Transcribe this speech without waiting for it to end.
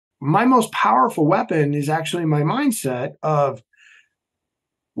my most powerful weapon is actually my mindset of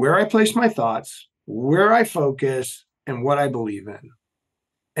where I place my thoughts, where I focus, and what I believe in.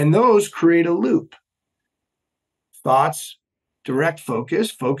 And those create a loop. Thoughts direct focus,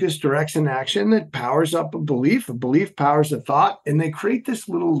 focus directs an action that powers up a belief powers a thought, and they create this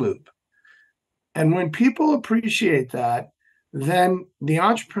little loop. And when people appreciate that, then the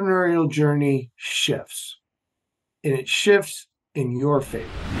entrepreneurial journey shifts, and it shifts in your favor.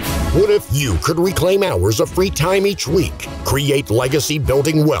 What if you could reclaim hours of free time each week, create legacy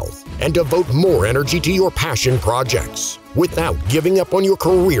building wealth, and devote more energy to your passion projects without giving up on your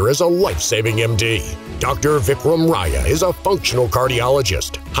career as a life-saving MD? Dr. Vikram Raya is a functional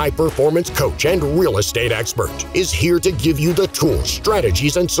cardiologist, high-performance coach, and real estate expert, is here to give you the tools,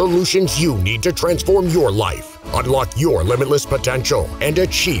 strategies, and solutions you need to transform your life, unlock your limitless potential, and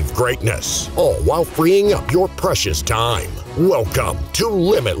achieve greatness, all while freeing up your precious time. Welcome to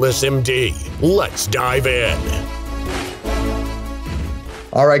Limitless MD. Let's dive in.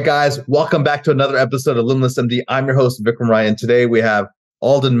 All right, guys, welcome back to another episode of Limitless MD. I'm your host, Vikram Ryan. Today we have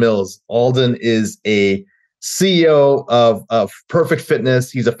Alden Mills. Alden is a CEO of Perfect Fitness.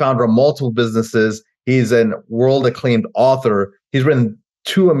 He's a founder of multiple businesses. He's a world-acclaimed author. He's written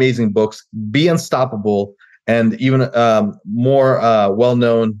 2 amazing books, Be Unstoppable, and even more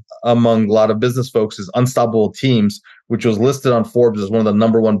well-known among a lot of business folks is Unstoppable Teams, which was listed on Forbes as one of the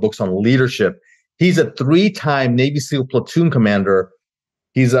 #1 books on leadership. He's a 3-time Navy SEAL platoon commander.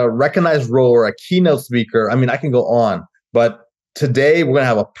 He's a recognized rower, a keynote speaker. I mean, I can go on, but today we're going to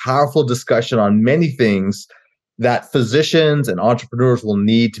have a powerful discussion on many things that physicians and entrepreneurs will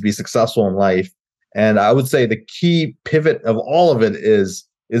need to be successful in life. And I would say the key pivot of all of it is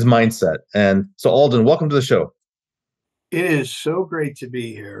mindset. And so, Alden, welcome to the show. It is so great to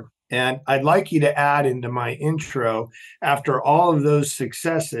be here. And I'd like you to add into my intro, after all of those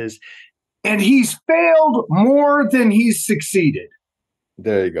successes, and he's failed more than he's succeeded.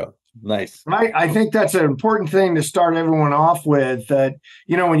 There you go. Nice. Right. I think that's an important thing to start everyone off with, that,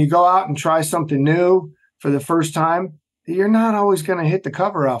 when you go out and try something new for the first time, you're not always going to hit the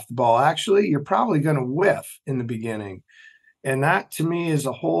cover off the ball. Actually, you're probably going to whiff in the beginning. And that, to me, is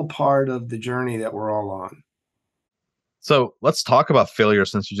a whole part of the journey that we're all on. So let's talk about failure,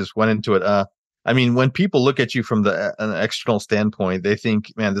 since you just went into it. I mean, when people look at you from an external standpoint, they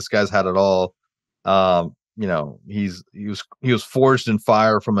think, man, this guy's had it all. He was forged in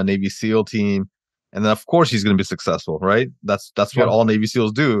fire from a Navy SEAL team, and then of course he's going to be successful, right? That's what all Navy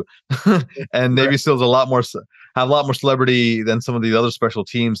SEAls do. And Navy SEAls have a lot more celebrity than some of the other special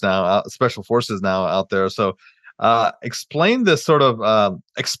teams now, special forces now out there. So explain this sort of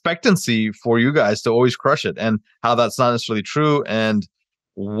expectancy for you guys to always crush it, and how that's not necessarily true, and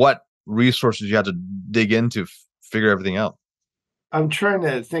what resources you had to dig in to figure everything out. I'm trying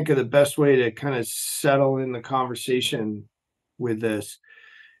to think of the best way to kind of settle in the conversation with this.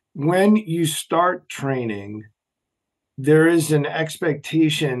 When you start training, there is an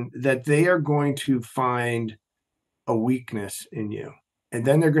expectation that they are going to find a weakness in you, and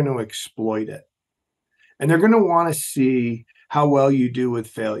then they're going to exploit it. And they're going to want to see how well you do with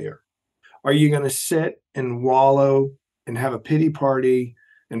failure. Are you going to sit and wallow and have a pity party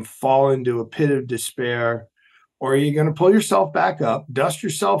and fall into a pit of despair? Or are you going to pull yourself back up, dust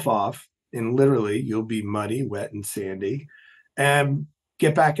yourself off, and literally you'll be muddy, wet, and sandy, and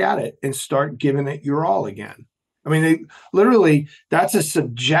get back at it and start giving it your all again? I mean, that's a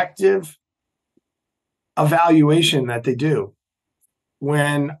subjective evaluation that they do.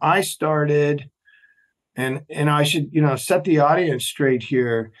 When I started, and I should, set the audience straight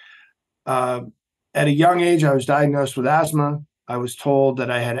here. At a young age, I was diagnosed with asthma. I was told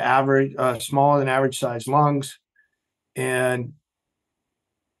that I had smaller than average sized lungs, and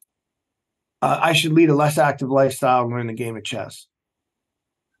I should lead a less active lifestyle and learn the game of chess.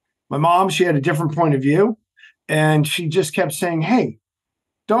 My mom, she had a different point of view, and she just kept saying, "Hey,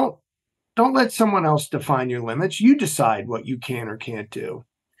 don't let someone else define your limits. You decide what you can or can't do."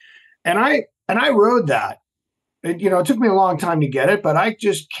 And I rode that. It took me a long time to get it, but I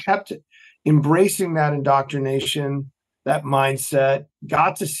just kept embracing that indoctrination, that mindset,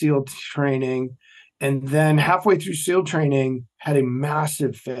 got to SEAL training, and then halfway through SEAL training, had a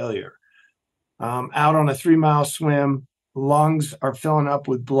massive failure. Out on a 3-mile swim, lungs are filling up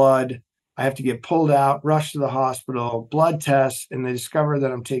with blood. I have to get pulled out, rushed to the hospital, blood tests, and they discover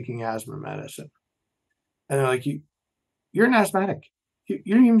that I'm taking asthma medicine. And they're like, you're an asthmatic.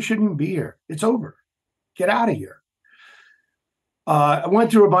 You shouldn't even be here. It's over. Get out of here. I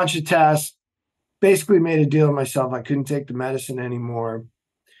went through a bunch of tests, basically made a deal with myself. I couldn't take the medicine anymore.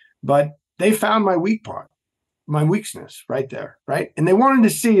 But they found my weak part. my weakness right there, right? And they wanted to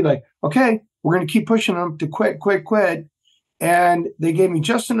see like, okay, we're going to keep pushing them to quit. And they gave me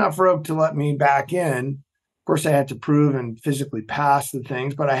just enough rope to let me back in. Of course, I had to prove and physically pass the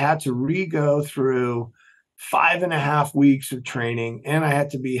things, but I had to re-go through 5.5 weeks of training, and I had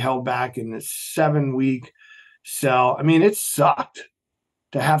to be held back in this 7-week cell. I mean, it sucked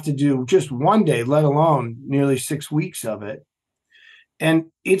to have to do just one day, let alone nearly 6 weeks of it. And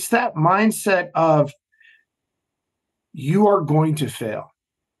it's that mindset of you are going to fail.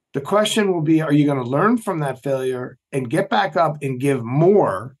 The question will be, are you going to learn from that failure and get back up and give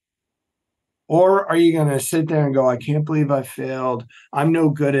more? Or are you going to sit there and go, I can't believe I failed. I'm no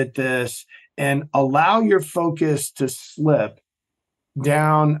good at this. And allow your focus to slip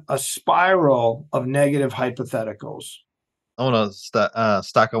down a spiral of negative hypotheticals. I want to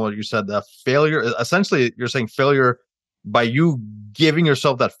stack on what you said. That failure, essentially, you're saying failure by you giving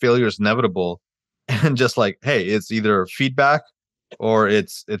yourself that failure is inevitable, and just like, hey, it's either feedback or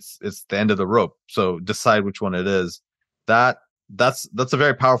it's the end of the rope. So decide which one it is. That's a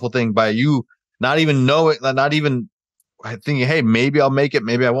very powerful thing by you not even knowing, not even thinking, hey, maybe I'll make it,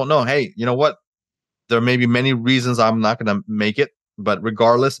 maybe I won't. No, hey, you know what? There may be many reasons I'm not going to make it, but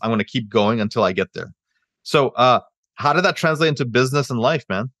regardless, I'm going to keep going until I get there. So, how did that translate into business and life,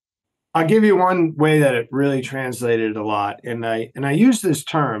 man? I'll give you one way that it really translated a lot, and I use this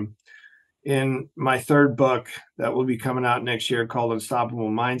term in my third book that will be coming out next year called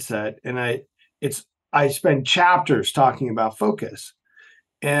Unstoppable Mindset. And I spend chapters talking about focus.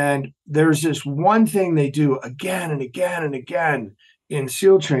 And there's this one thing they do again and again and again in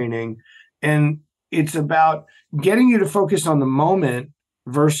SEAL training. And it's about getting you to focus on the moment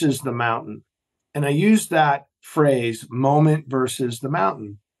versus the mountain. And I use that phrase, moment versus the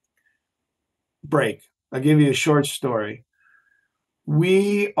mountain. Break. I'll give you a short story.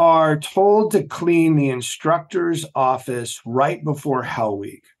 We are told to clean the instructor's office right before Hell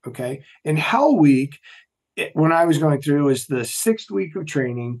Week. Okay. And Hell Week, when I was going through, is the 6th week of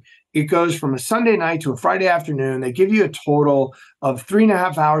training. It goes from a Sunday night to a Friday afternoon. They give you a total of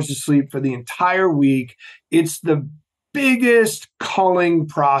 3.5 hours of sleep for the entire week. It's the biggest culling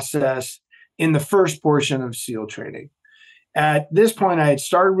process in the first portion of SEAL training. At this point, I had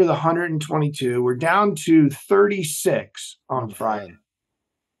started with 122. We're down to 36 on Friday.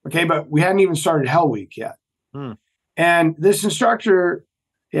 Okay, but we hadn't even started Hell Week yet. And this instructor,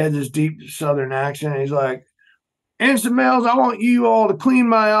 he had this deep Southern accent. He's like, Anson Mills, I want you all to clean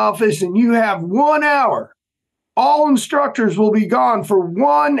my office, and you have 1 hour. All instructors will be gone for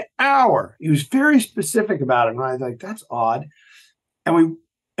 1 hour. He was very specific about it. And I was like, that's odd. And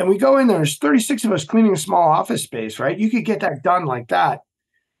we go in there, there's 36 of us cleaning a small office space, right? You could get that done like that.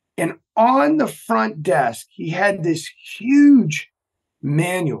 And on the front desk, he had this huge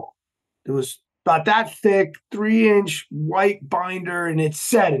manual. It was about that thick, 3-inch white binder, and it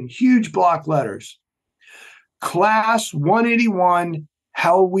said in huge block letters, Class 181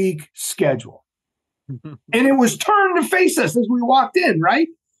 Hell Week schedule. And it was turned to face us as we walked in, right?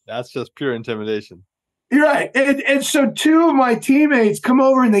 That's just pure intimidation. You're right. And so 2 of my teammates come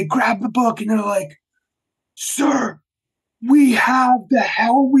over and they grab the book and they're like, sir, we have the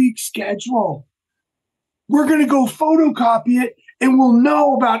Hell Week schedule. We're going to go photocopy it and we'll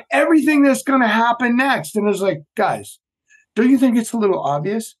know about everything that's going to happen next. And I was like, guys, don't you think it's a little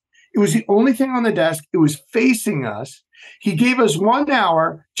obvious? It was the only thing on the desk. It was facing us. He gave us 1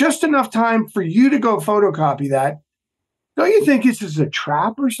 hour, just enough time for you to go photocopy that. Don't you think this is a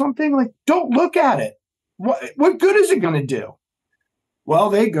trap or something? Like, don't look at it. What good is it going to do?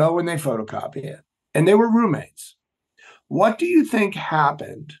 Well, they go and they photocopy it. And they were roommates. What do you think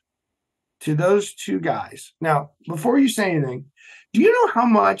happened to those 2 guys? Now, before you say anything, do you know how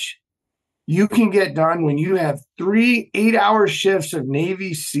much you can get done when you have 3 8-hour shifts of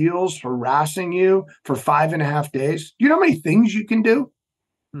Navy SEALs harassing you for 5.5 days? Do you know how many things you can do?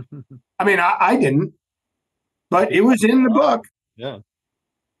 I mean, I didn't, but it was in the book. Yeah.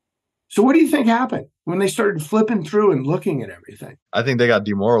 So what do you think happened when they started flipping through and looking at everything? I think they got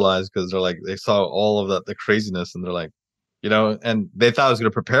demoralized because they saw all of the craziness, and they're like, and they thought it was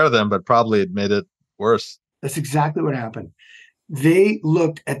going to prepare them, but probably it made it worse. That's exactly what happened. They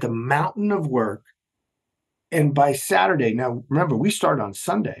looked at the mountain of work, and by Saturday, now remember, we started on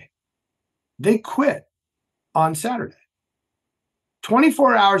Sunday. They quit on Saturday.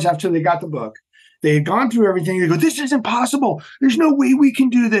 24 hours after they got the book, they had gone through everything. They go, this isn't possible. There's no way we can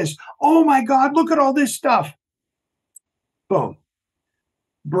do this. Oh my God, look at all this stuff. Boom.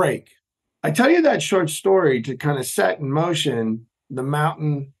 Break. I tell you that short story to kind of set in motion the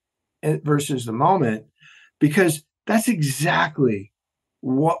mountain versus the moment, because that's exactly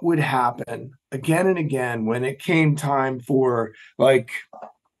what would happen again and again when it came time for like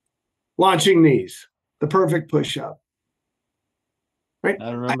launching the perfect push-up, right?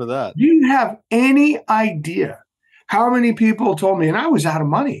 I remember that. Do you have any idea how many people told me, and I was out of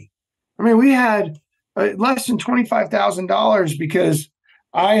money. I mean, we had less than $25,000 because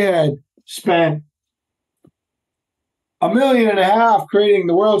I had spent $1.5 million creating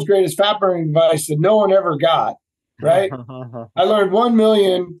the world's greatest fat burning device that no one ever got, right? I learned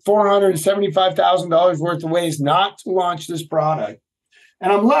 $1,475,000 worth of ways not to launch this product.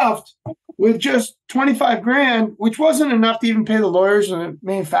 And I'm left with just 25 grand, which wasn't enough to even pay the lawyers and the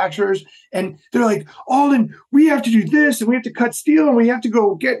manufacturers. And they're like, Alden, we have to do this, and we have to cut steel, and we have to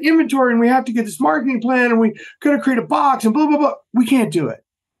go get inventory, and we have to get this marketing plan, and we got to create a box, and blah, blah, blah. We can't do it.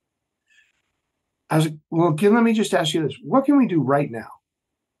 I was like, well, let me just ask you this. What can we do right now?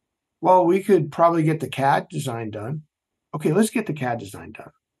 Well, we could probably get the CAD design done. Okay, let's get the CAD design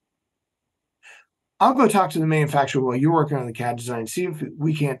done. I'll go talk to the manufacturer while you're working on the CAD design, see if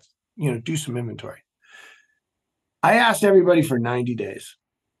we can't, do some inventory. I asked everybody for 90 days.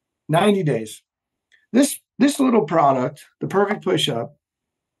 90 days. This little product, the perfect push-up,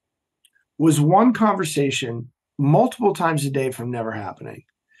 was one conversation multiple times a day from never happening.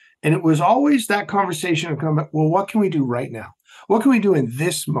 And it was always that conversation of coming, well, what can we do right now? What can we do in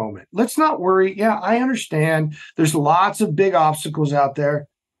this moment? Let's not worry. Yeah, I understand. There's lots of big obstacles out there,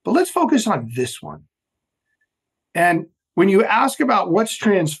 but let's focus on this one. And when you ask about what's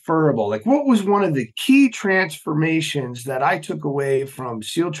transferable, like what was one of the key transformations that I took away from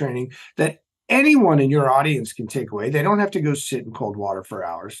SEAL training that anyone in your audience can take away, they don't have to go sit in cold water for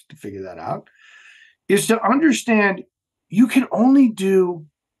hours to figure that out, is to understand you can only do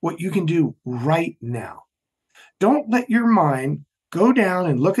what you can do right now. Don't let your mind go down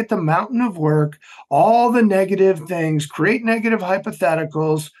and look at the mountain of work, all the negative things, create negative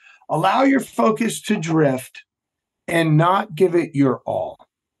hypotheticals, allow your focus to drift, and not give it your all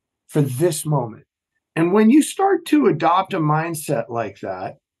for this moment. And when you start to adopt a mindset like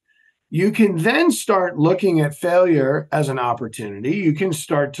that, you can then start looking at failure as an opportunity. You can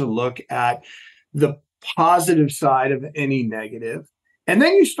start to look at the positive side of any negative. And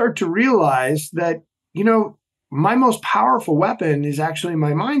then you start to realize that, my most powerful weapon is actually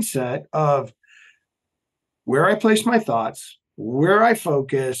my mindset of where I place my thoughts, where I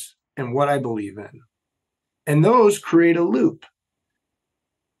focus, and what I believe in. And those create a loop.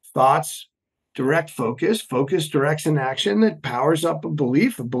 Thoughts direct focus, focus directs an action that powers up a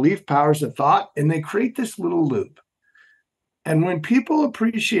belief powers a thought, and they create this little loop. And when people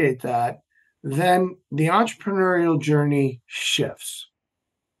appreciate that, then the entrepreneurial journey shifts,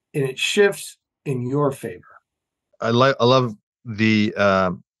 and it shifts in your favor. I love the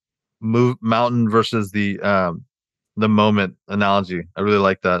mountain versus the moment analogy. I really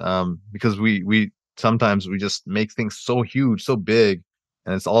like that because we sometimes we just make things so huge, so big,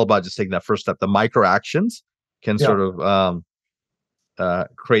 and it's all about just taking that first step. The micro actions can sort of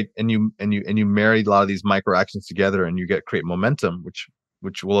create, and you marry a lot of these micro actions together, and you create momentum,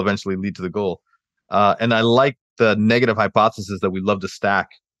 which will eventually lead to the goal. And I like the negative hypothesis that we love to stack,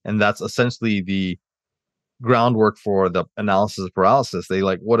 and that's essentially the groundwork for the analysis paralysis. They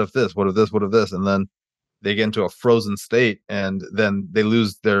like, what if this, what if this, what if this, and then they get into a frozen state, and then they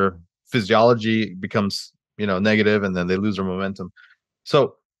lose their physiology, becomes negative, and then they lose their momentum.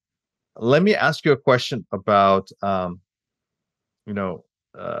 So let me ask you a question about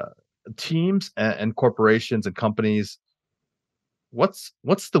teams and corporations and companies. What's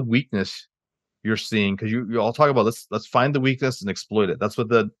the weakness you're seeing? Because you all talk about let's find the weakness and exploit it. That's what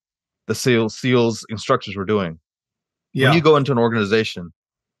the SEALs instructors were doing. Yeah. When you go into an organization,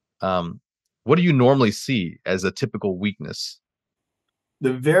 what do you normally see as a typical weakness?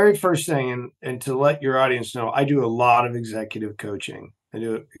 The very first thing, and to let your audience know, I do a lot of executive coaching. I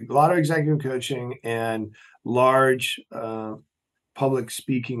do a lot of executive coaching and large public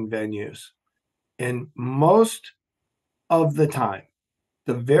speaking venues. And most of the time,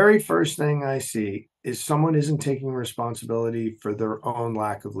 the very first thing I see is someone isn't taking responsibility for their own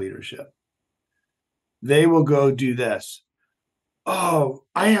lack of leadership. They will go do this. Oh,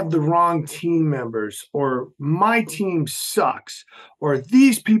 I have the wrong team members, or my team sucks, or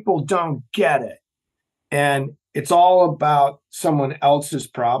these people don't get it. And it's all about someone else's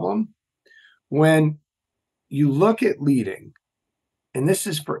problem. When you look at leading, and this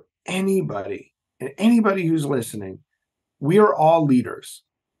is for anybody, and anybody who's listening, we are all leaders.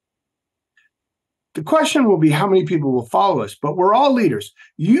 The question will be how many people will follow us, but we're all leaders.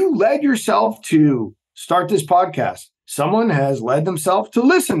 You led yourself to start this podcast. Someone has led themselves to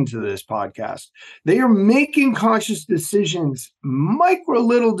listen to this podcast. They are making conscious decisions, micro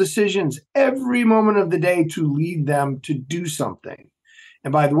little decisions every moment of the day to lead them to do something.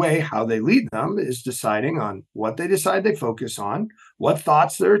 And by the way, how they lead them is deciding on what they decide they focus on, what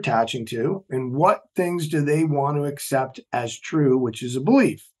thoughts they're attaching to, and what things do they want to accept as true, which is a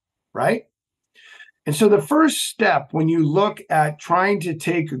belief, right? And so the first step when you look at trying to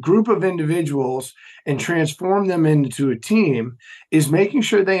take a group of individuals and transform them into a team is making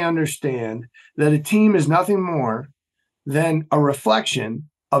sure they understand that a team is nothing more than a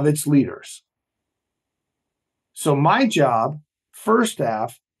reflection of its leaders. So my job, first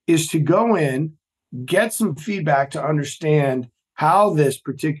half, is to go in, get some feedback to understand how this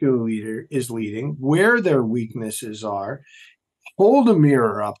particular leader is leading, where their weaknesses are, hold a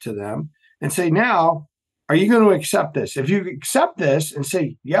mirror up to them, and say, now, are you going to accept this? If you accept this and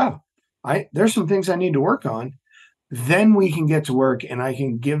say, yeah, there's some things I need to work on, then we can get to work and I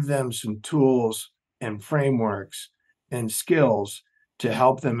can give them some tools and frameworks and skills to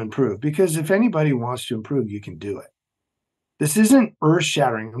help them improve. Because if anybody wants to improve, you can do it. This isn't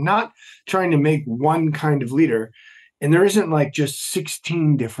earth-shattering. I'm not trying to make one kind of leader, and there isn't like just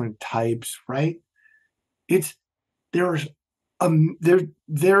 16 different types, right? There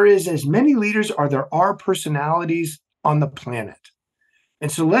is as many leaders as there are personalities on the planet.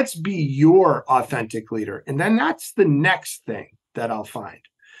 And so let's be your authentic leader. And then that's the next thing that I'll find.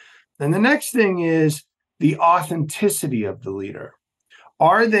 And the next thing is the authenticity of the leader.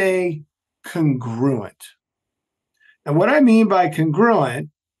 Are they congruent? And what I mean by congruent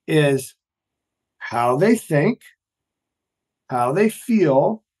is how they think, how they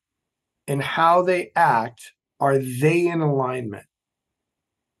feel, and how they act. Are they in alignment?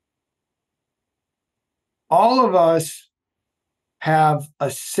 All of us have a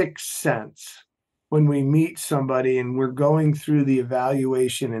sixth sense when we meet somebody and we're going through the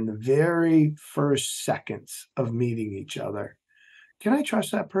evaluation in the very first seconds of meeting each other. Can I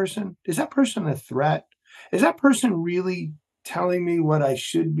trust that person? Is that person a threat? Is that person really telling me what I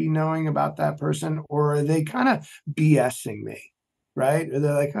should be knowing about that person? Or are they kind of BSing me, right? Or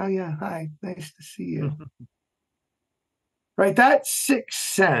they're like, oh yeah, hi, nice to see you. Right? That sixth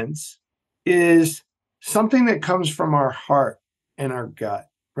sense is something that comes from our heart and our gut,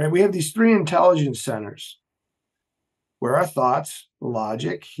 right? We have these three intelligence centers where our thoughts,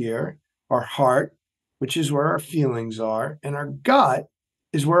 logic here, our heart, which is where our feelings are, and our gut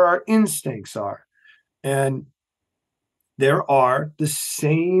is where our instincts are. And there are the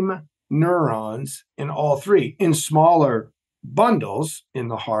same neurons in all three, in smaller bundles in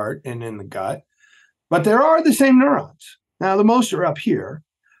the heart and in the gut, but there are the same neurons. Now, the most are up here,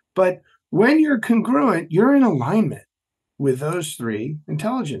 but when you're congruent, you're in alignment with those three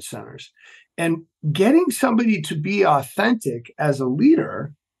intelligence centers. And getting somebody to be authentic as a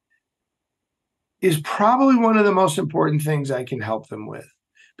leader is probably one of the most important things I can help them with.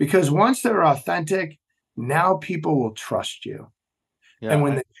 Because once they're authentic, now people will trust you. Yeah, and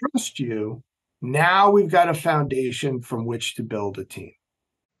when they trust you, now we've got a foundation from which to build a team.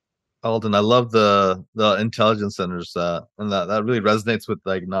 Alden, I love the intelligence centers, and that really resonates with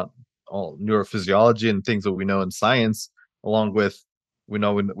like not all neurophysiology and things that we know in science, along with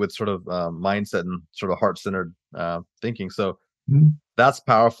with sort of mindset and sort of heart-centered thinking. So that's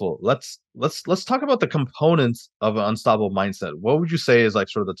powerful. Let's talk about the components of an unstoppable mindset. What would you say is like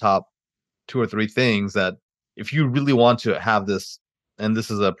sort of the top 2 or 3 things that if you really want to have this, and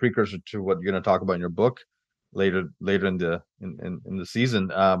this is a precursor to what you're going to talk about in your book later in the season,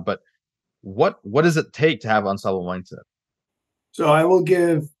 but what does it take to have unstoppable mindset? So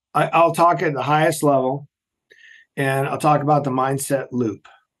I'll talk at the highest level, and I'll talk about the mindset loop.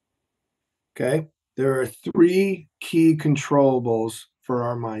 Okay. There are 3 key controllables for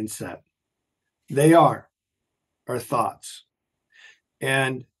our mindset. They are our thoughts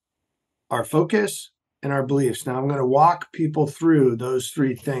and our focus and our beliefs. Now I'm going to walk people through those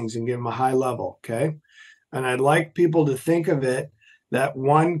 3 things and give them a high level. Okay. And I'd like people to think of it that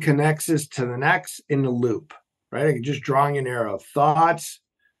one connects us to the next in the loop, right? Like just drawing an arrow. Thoughts,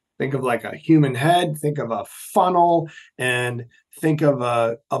 think of like a human head, think of a funnel, and think of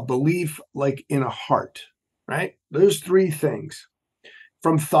a belief like in a heart, right? Those 3 things.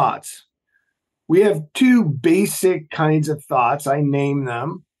 From thoughts, we have 2 basic kinds of thoughts. I name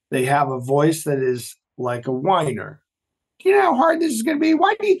them. They have a voice that is like a whiner. You know how hard this is going to be?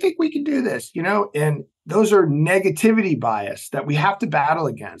 Why do you think we can do this? You know, and those are negativity bias that we have to battle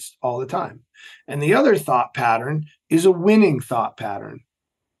against all the time. And the other thought pattern is a winning thought pattern.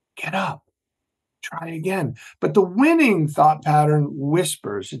 Get up. Try again. But the winning thought pattern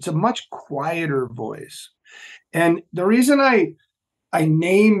whispers. It's a much quieter voice. And the reason I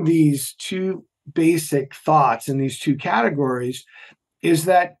name these two basic thoughts in these two categories is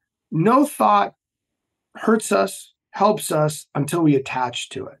that no thought hurts us, helps us until we attach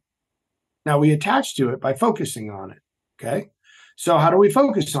to it. Now, we attach to it by focusing on it. Okay. So, how do we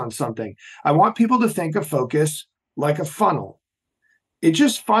focus on something? I want people to think of focus like a funnel. It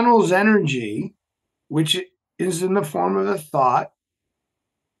just funnels energy, which is in the form of a thought,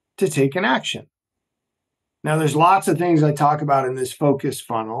 to take an action. Now, there's lots of things I talk about in this focus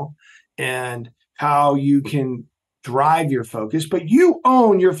funnel and how you can drive your focus, but you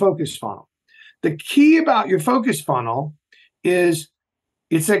own your focus funnel. The key about your focus funnel is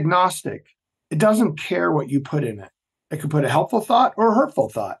it's agnostic. It doesn't care what you put in it. It could put a helpful thought or a hurtful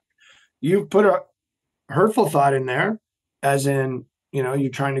thought. You put a hurtful thought in there, as in, you're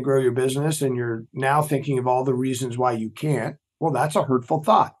trying to grow your business and you're now thinking of all the reasons why you can't. Well, that's a hurtful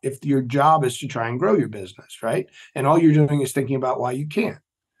thought if your job is to try and grow your business, right? And all you're doing is thinking about why you can't.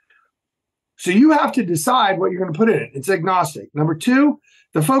 So you have to decide what you're going to put in it. It's agnostic. Number two,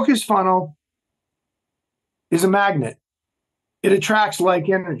 the focus funnel is a magnet. It attracts like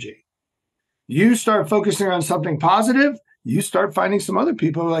energy. You start focusing on something positive, you start finding some other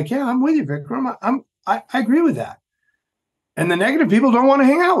people who are like, yeah, I'm with you, Vikram. I agree with that. And the negative people don't want to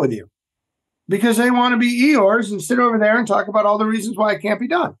hang out with you because they want to be Eeyores and sit over there and talk about all the reasons why it can't be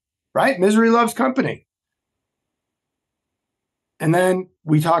done, right? Misery loves company. And then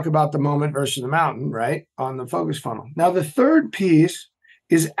we talk about the moment versus the mountain, right, on the focus funnel. Now, the third piece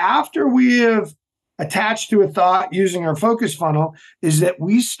is after we have attached to a thought using our focus funnel is that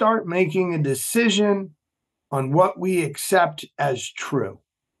we start making a decision on what we accept as true.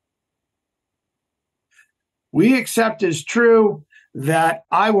 We accept as true that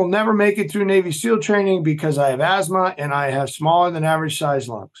I will never make it through Navy SEAL training because I have asthma and I have smaller than average size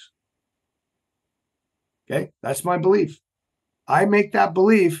lungs. Okay, that's my belief. I make that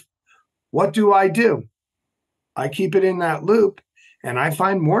belief. What do? I keep it in that loop and I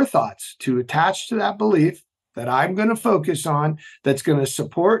find more thoughts to attach to that belief that I'm going to focus on that's going to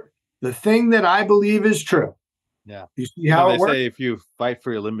support the thing that I believe is true. Yeah. You see how they it works? say if you fight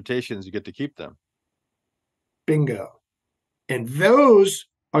for your limitations, you get to keep them. Bingo. And those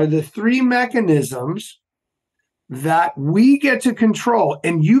are the three mechanisms that we get to control.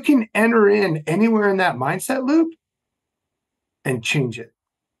 And you can enter in anywhere in that mindset loop and change it.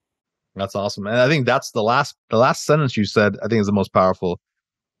 That's awesome. And I think that's the last sentence you said, I think is the most powerful,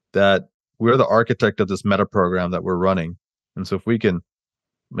 that we're the architect of this meta program that we're running. And so if we can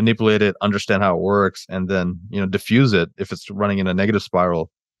manipulate it, understand how it works, and then, diffuse it if it's running in a negative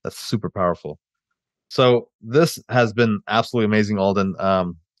spiral, that's super powerful. So this has been absolutely amazing, Alden. A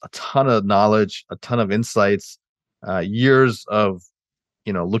ton of knowledge, a ton of insights, years of,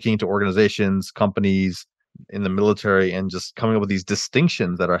 looking into organizations, companies in the military, and just coming up with these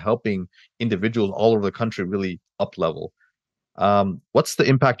distinctions that are helping individuals all over the country really up level. What's the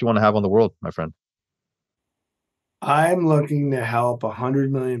impact you want to have on the world, my friend? I'm looking to help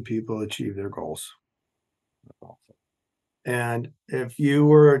 100 million people achieve their goals. And if you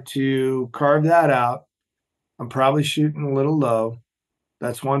were to carve that out, I'm probably shooting a little low.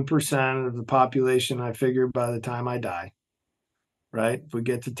 That's 1% of the population, I figure, by the time I die, right? If we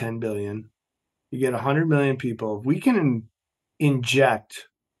get to 10 billion, you get 100 million people. If we can infect,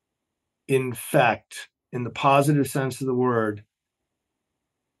 in the positive sense of the word,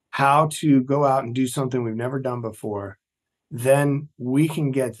 how to go out and do something we've never done before, then we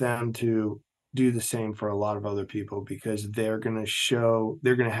can get them to do the same for a lot of other people because they're going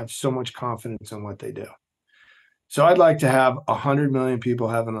to have so much confidence in what they do. So I'd like to have 100 million people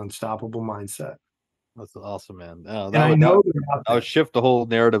have an unstoppable mindset. That's awesome, man. That would shift the whole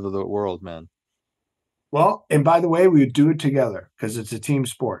narrative of the world, man. Well, and by the way, we would do it together because it's a team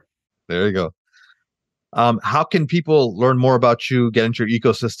sport. There you go. How can people learn more about you, get into your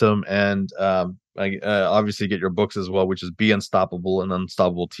ecosystem, and obviously get your books as well, which is Be Unstoppable and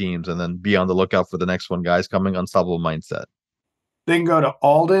Unstoppable Teams, and then be on the lookout for the next one, guys, coming, Unstoppable Mindset? They can go to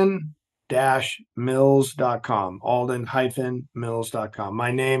alden-mills.com, alden-mills.com.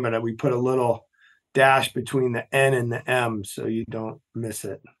 My name, but we put a little dash between the N and the M so you don't miss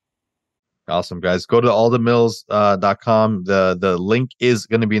it. Awesome, guys. Go to aldenmills.com. The link is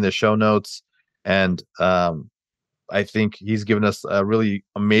going to be in the show notes. And I think he's given us a really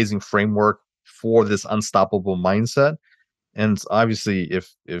amazing framework for this unstoppable mindset. And obviously,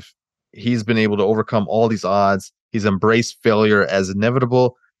 if he's been able to overcome all these odds, he's embraced failure as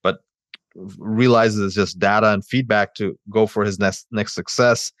inevitable, but realizes it's just data and feedback to go for his next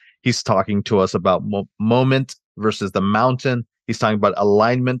success. He's talking to us about moment versus the mountain. He's talking about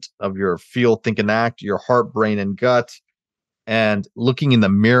alignment of your feel, think, and act, your heart, brain, and gut, and looking in the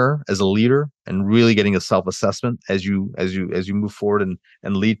mirror as a leader and really getting a self-assessment as you move forward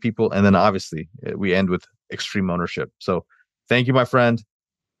and lead people. And then obviously we end with extreme ownership. So thank you, my friend.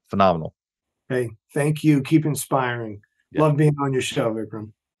 Phenomenal. Hey, thank you. Keep inspiring. Yeah. Love being on your show,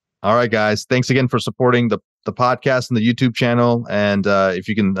 Vikram. All right, guys. Thanks again for supporting the podcast and the YouTube channel. And if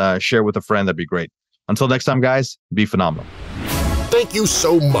you can share with a friend, that'd be great. Until next time, guys, be phenomenal. Thank you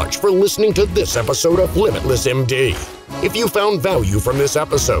so much for listening to this episode of Limitless MD. If you found value from this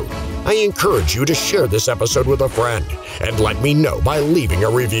episode, I encourage you to share this episode with a friend and let me know by leaving a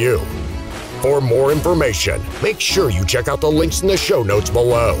review. For more information, make sure you check out the links in the show notes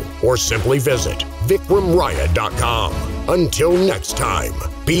below or simply visit vikramraya.com. Until next time,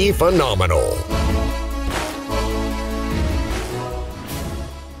 be phenomenal.